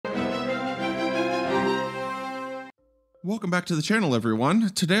Welcome back to the channel, everyone.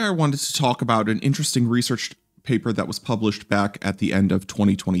 Today I wanted to talk about an interesting research paper that was published back at the end of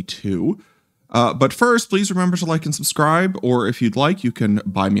 2022. But first, please remember to like and subscribe, or if you'd like, you can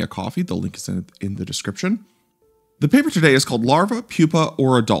buy me a coffee. The link is in the description. The paper today is called Larva, Pupa,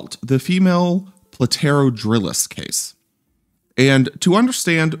 or Adult, the female Platerodrilus case. And to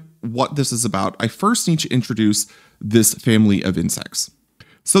understand what this is about, I first need to introduce this family of insects.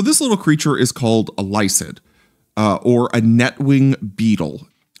 So this little creature is called a Lycidae, or a netwing beetle.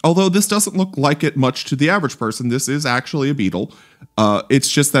 Although this doesn't look like it much to the average person, this is actually a beetle.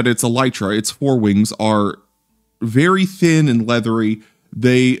 It's just that it's elytra. Its forewings are very thin and leathery.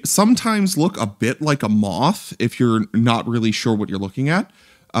 They sometimes look a bit like a moth if you're not really sure what you're looking at.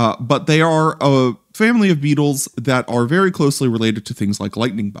 But they are a family of beetles that are very closely related to things like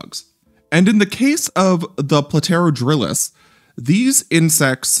lightning bugs. And in the case of the Platerodrilus, these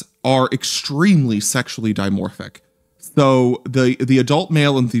insects are extremely sexually dimorphic. So the adult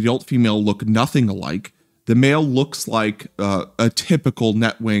male and the adult female look nothing alike. The male looks like a typical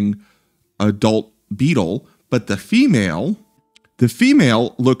netwing adult beetle, but the female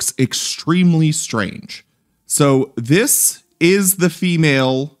looks extremely strange. So this is the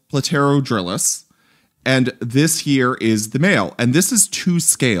female Platerodrilus, and this here is the male. And this is to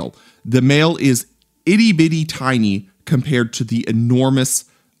scale. The male is itty bitty tiny compared to the enormous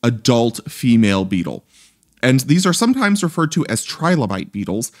adult female beetle. And these are sometimes referred to as Trilobite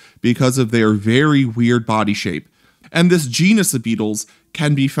beetles because of their very weird body shape. And this genus of beetles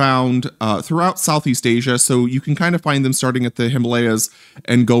can be found throughout Southeast Asia, so you can kind of find them starting at the Himalayas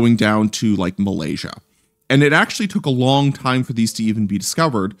and going down to like Malaysia. And it actually took a long time for these to even be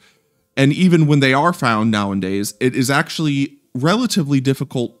discovered. And even when they are found nowadays, it is actually relatively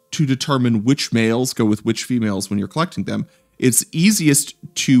difficult to determine which males go with which females when you're collecting them. It's easiest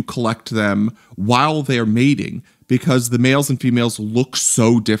to collect them while they're mating because the males and females look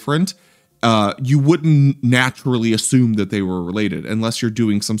so different. You wouldn't naturally assume that they were related unless you're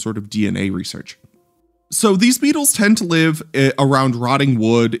doing some sort of DNA research. So these beetles tend to live around rotting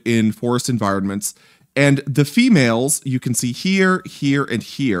wood in forest environments. And the females, you can see here, here, and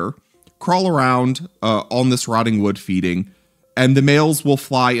here, crawl around on this rotting wood feeding, and the males will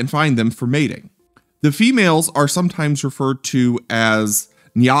fly and find them for mating. The females are sometimes referred to as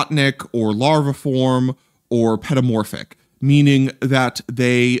neotenic or larviform or pedomorphic, meaning that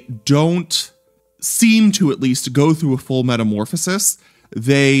they don't seem to at least go through a full metamorphosis.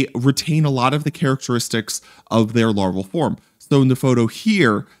 They retain a lot of the characteristics of their larval form. So in the photo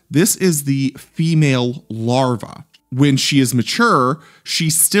here, this is the female larva. When she is mature,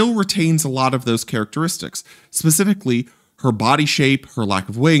 she still retains a lot of those characteristics. Specifically, her body shape, her lack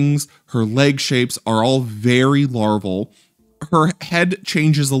of wings, her leg shapes are all very larval. Her head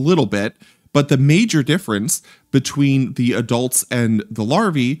changes a little bit, but the major difference between the adults and the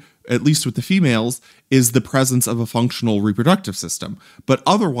larvae, at least with the females, is the presence of a functional reproductive system. But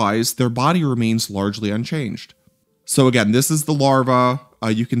otherwise, their body remains largely unchanged. So again, this is the larva.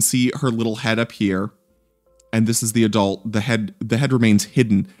 You can see her little head up here. And this is the adult. The head remains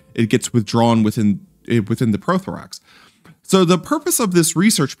hidden. It gets withdrawn within the prothorax. So the purpose of this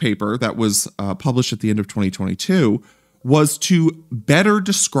research paper that was published at the end of 2022 was to better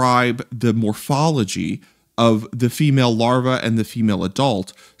describe the morphology of the female larva and the female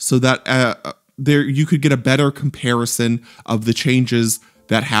adult so that you could get a better comparison of the changes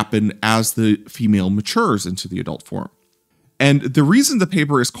that happen as the female matures into the adult form. And the reason the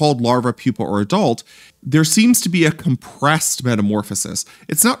paper is called Larva, Pupa, or Adult, there seems to be a compressed metamorphosis.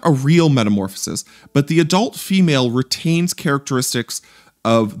 It's not a real metamorphosis, but the adult female retains characteristics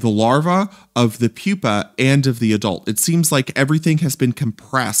of the larva, of the pupa, and of the adult. It seems like everything has been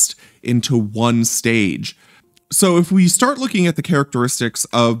compressed into one stage. So if we start looking at the characteristics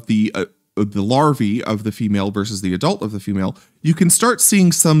of the larvae of the female versus the adult of the female, you can start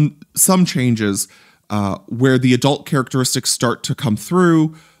seeing some changes where the adult characteristics start to come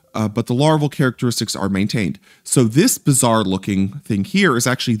through, but the larval characteristics are maintained. So this bizarre looking thing here is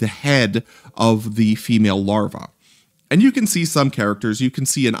actually the head of the female larva. And you can see some characters. You can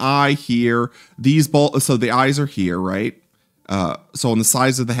see an eye here. So the eyes are here, right? So on the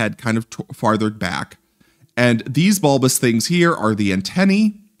sides of the head, kind of farther back. And these bulbous things here are the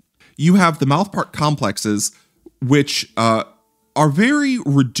antennae. You have the mouthpart complexes, which are very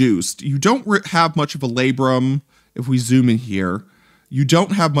reduced. You don't have much of a labrum. If we zoom in here, you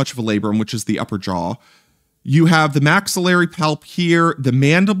don't have much of a labrum, which is the upper jaw. You have the maxillary palp here. The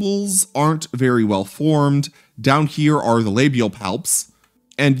mandibles aren't very well formed. Down here are the labial palps.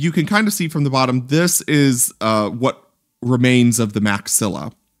 And you can kind of see from the bottom, this is what remains of the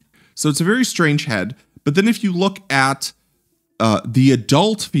maxilla. So it's a very strange head, But then if you look at the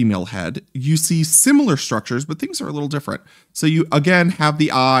adult female head, you see similar structures, but things are a little different. So you, again, have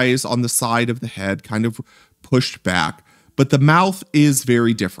the eyes on the side of the head kind of pushed back, but the mouth is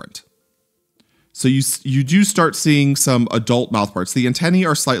very different. So you do start seeing some adult mouth parts. The antennae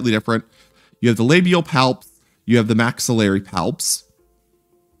are slightly different. You have the labial palps, you have the maxillary palps.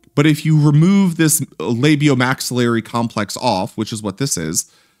 But if you remove this labiomaxillary complex off, which is what this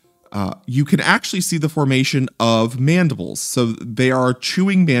is, you can actually see the formation of mandibles. So they are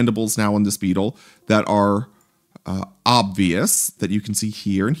chewing mandibles now in this beetle that are obvious, that you can see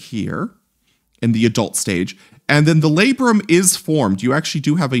here and here in the adult stage. And then the labrum is formed. You actually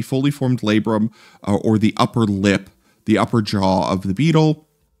do have a fully formed labrum or the upper lip, the upper jaw of the beetle,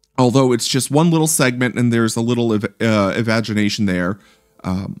 although it's just one little segment and there's a little evagination there.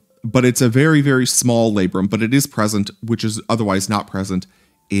 But it's a very, very small labrum, but it is present, which is otherwise not present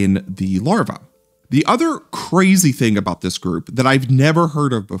in the larva. The other crazy thing about this group that I've never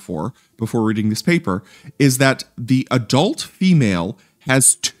heard of before reading this paper is that the adult female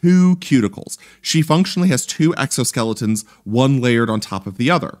has 2 cuticles. She functionally has 2 exoskeletons, one layered on top of the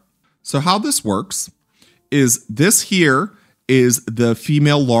other. So how this works is this here is the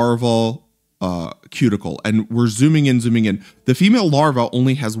female larval cuticle, and we're zooming in. The female larva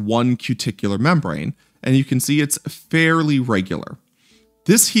only has 1 cuticular membrane, and you can see it's fairly regular.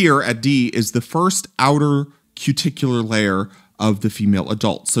 This here at D is the first outer cuticular layer of the female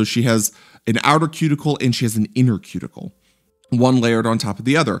adult. So she has an outer cuticle and she has an inner cuticle, one layered on top of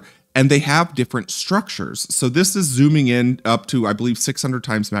the other. And they have different structures. So this is zooming in up to, I believe, 600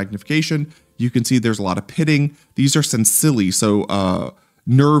 times magnification. You can see there's a lot of pitting. These are sensillae, so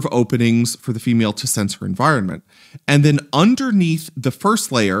nerve openings for the female to sense her environment. And then underneath the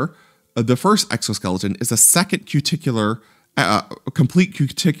first layer, the first exoskeleton, is a second cuticular a complete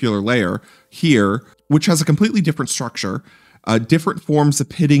cuticular layer here, which has a completely different structure, different forms of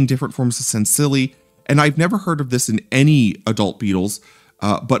pitting, different forms of sensillae. And I've never heard of this in any adult beetles,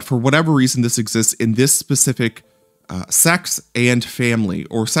 but for whatever reason, this exists in this specific sex and family,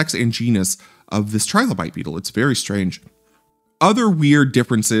 or sex and genus of this Trilobite beetle. It's very strange. Other weird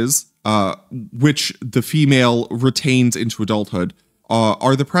differences, which the female retains into adulthood,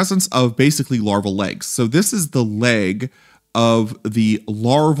 are the presence of basically larval legs. So this is the leg of the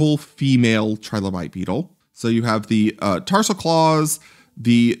larval female Trilobite beetle. So you have the tarsal claws,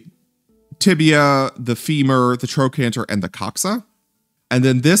 the tibia, the femur, the trochanter, and the coxa. And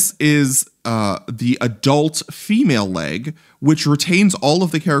then this is the adult female leg, which retains all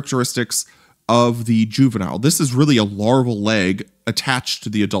of the characteristics of the juvenile. This is really a larval leg attached to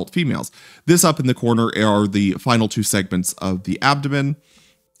the adult females. This up in the corner are the final 2 segments of the abdomen.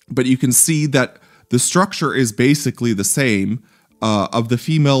 But you can see that the structure is basically the same of the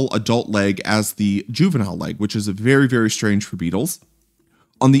female adult leg as the juvenile leg, which is very, very strange for beetles.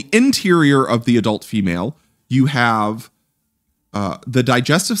 On the interior of the adult female, you have the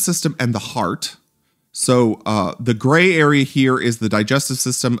digestive system and the heart. So the gray area here is the digestive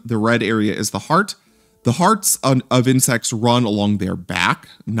system. The red area is the heart. The hearts of insects run along their back,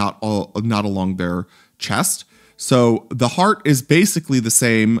 not along their chest. So the heart is basically the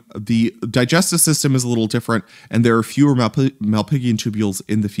same. The digestive system is a little different, and there are fewer Malpighian tubules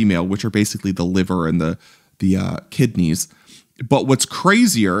in the female, which are basically the liver and the kidneys. But what's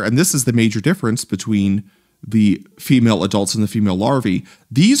crazier, and this is the major difference between the female adults and the female larvae,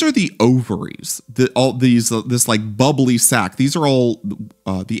 these are the ovaries. This like bubbly sac. These are all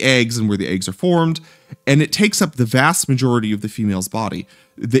the eggs and where the eggs are formed, and it takes up the vast majority of the female's body.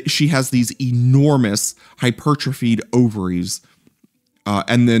 She has these enormous hypertrophied ovaries,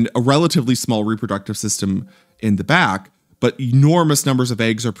 and then a relatively small reproductive system in the back, but enormous numbers of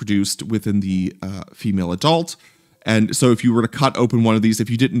eggs are produced within the female adult. And so if you were to cut open one of these, if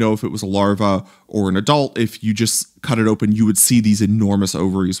you didn't know if it was a larva or an adult, if you just cut it open, you would see these enormous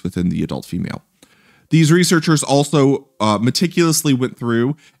ovaries within the adult female. These researchers also meticulously went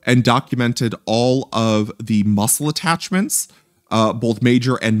through and documented all of the muscle attachments, both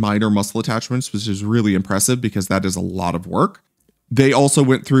major and minor muscle attachments, which is really impressive because that is a lot of work. They also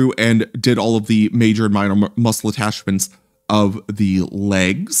went through and did all of the major and minor muscle attachments of the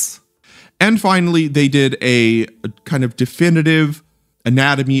legs. And finally, they did a kind of definitive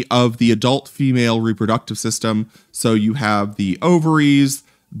anatomy of the adult female reproductive system. So you have the ovaries,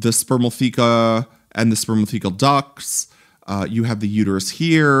 the spermatheca, and the spermathecal ducts. You have the uterus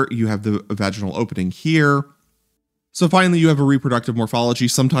here. You have the vaginal opening here. So finally, you have a reproductive morphology.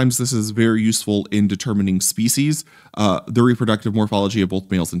 Sometimes this is very useful in determining species, the reproductive morphology of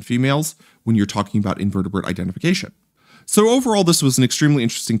both males and females when you're talking about invertebrate identification. So overall, this was an extremely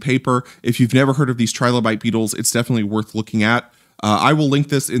interesting paper. If you've never heard of these trilobite beetles, it's definitely worth looking at. I will link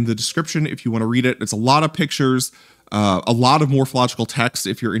this in the description if you want to read it. It's a lot of pictures, a lot of morphological text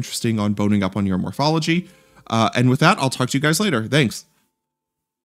if you're interested on boning up on your morphology. And with that, I'll talk to you guys later. Thanks.